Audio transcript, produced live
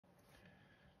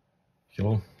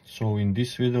Hello, so in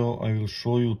this video I will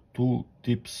show you two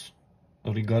tips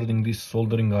regarding this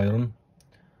soldering iron.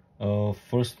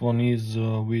 First one is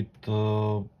with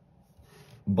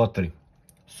battery.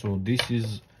 So this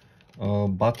is a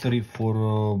battery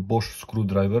for Bosch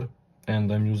screwdriver, and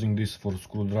I'm using this for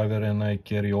screwdriver, and I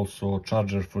carry also a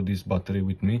charger for this battery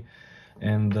with me.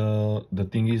 And the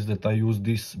thing is that I use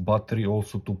this battery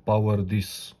also to power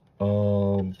this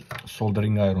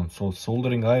soldering iron. So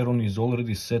soldering iron is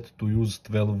already set to use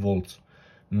 12 volts,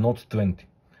 not 20.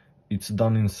 It's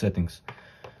done in settings.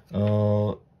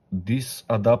 This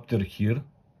adapter here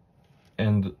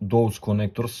and those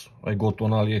connectors I got on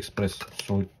AliExpress,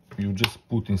 so you just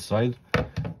put inside.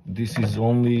 This is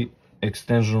only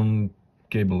extension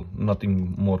cable,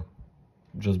 nothing more.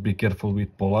 Just be careful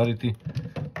with polarity.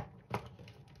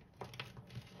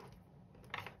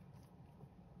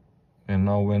 And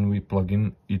now when we plug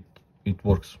in, it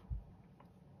works.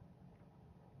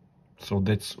 So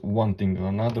that's one thing.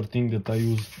 Another thing that I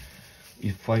use,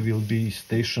 if I will be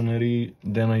stationary,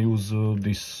 then I use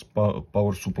this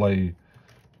power supply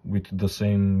with the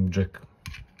same jack.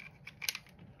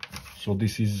 So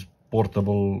this is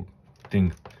portable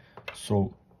thing.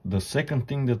 So the second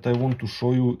thing that I want to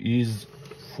show you is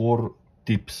for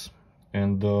tips.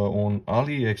 And on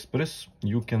AliExpress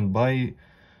you can buy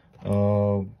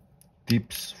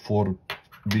tips for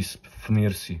this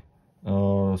Fnirsi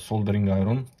soldering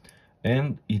iron,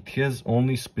 and it has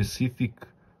only specific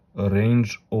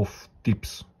range of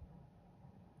tips.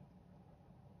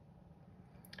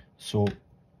 So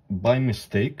by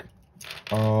mistake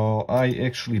I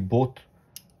actually bought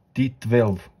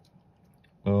T12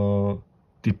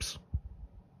 tips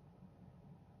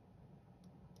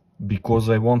because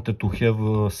I wanted to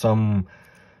have some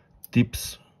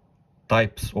tips,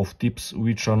 types of tips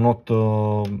which are not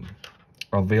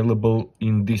available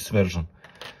in this version.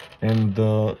 And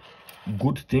the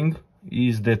good thing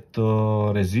is that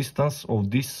resistance of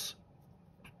this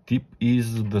tip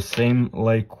is the same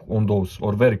like on those,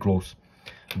 or very close.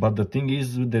 But the thing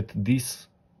is that this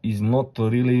is not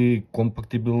really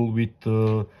compatible with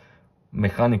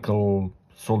mechanical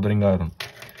soldering iron.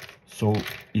 So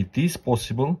it is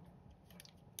possible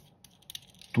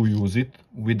to use it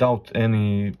without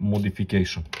any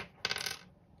modification.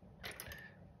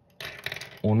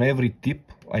 On every tip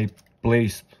I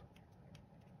placed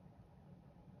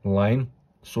line,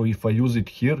 so if I use it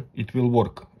here it will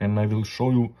work, and I will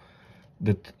show you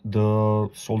that the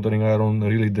soldering iron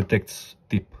really detects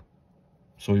tip.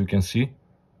 So you can see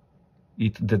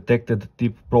it detected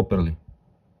tip properly.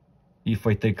 If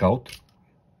I take out,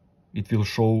 it will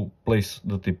show place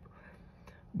the tip.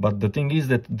 But the thing is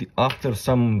that after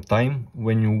some time,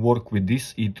 when you work with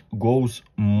this, it goes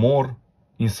more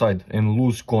inside and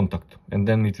lose contact, and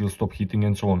then it will stop hitting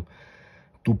and so on.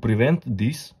 To prevent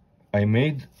this, I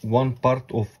made one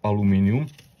part of aluminium.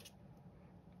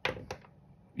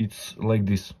 It's like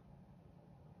this.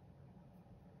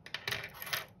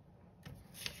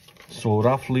 So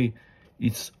roughly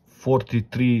it's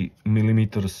 43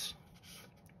 millimeters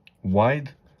wide.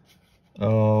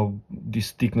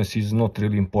 This thickness is not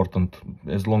really important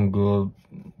as long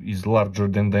is larger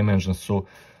than dimensions. So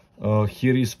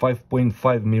here is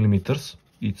 5.5 millimeters.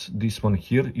 It's this one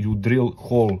here. You drill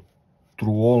hole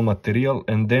through all material,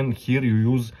 and then here you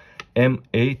use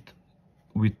M8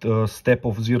 with a step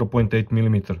of 0.8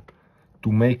 millimeter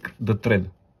to make the thread.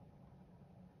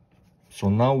 So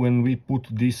now when we put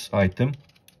this item,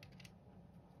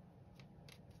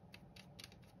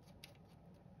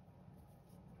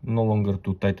 no longer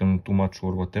to tighten too much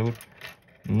or whatever,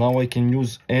 now I can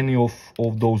use any of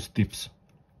those tips.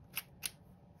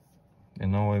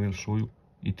 And now I will show you,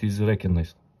 it is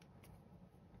recognized.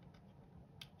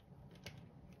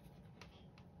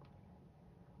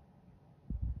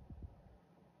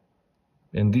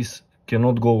 And this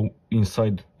cannot go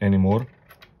inside anymore.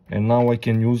 And now I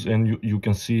can use, and you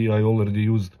can see I already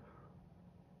used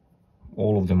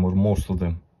all of them or most of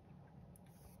them.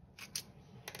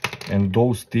 And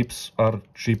those tips are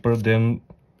cheaper than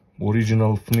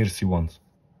original Fnirsi ones.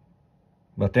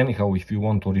 But anyhow, if you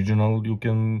want original, you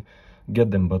can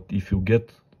get them. But if you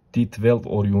get T12,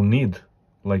 or you need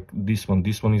like this one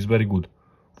is very good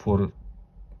for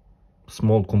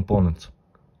small components.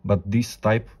 But this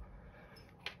type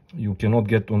you cannot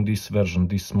get on this version,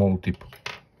 this small tip.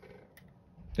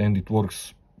 And it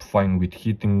works fine with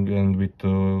heating and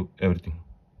with everything.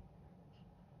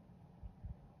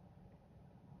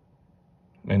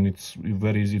 And it's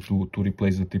very easy to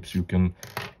replace the tips. You can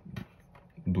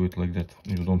do it like that.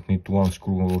 You don't need to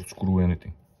unscrew or screw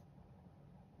anything.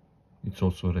 It's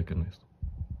also recognized.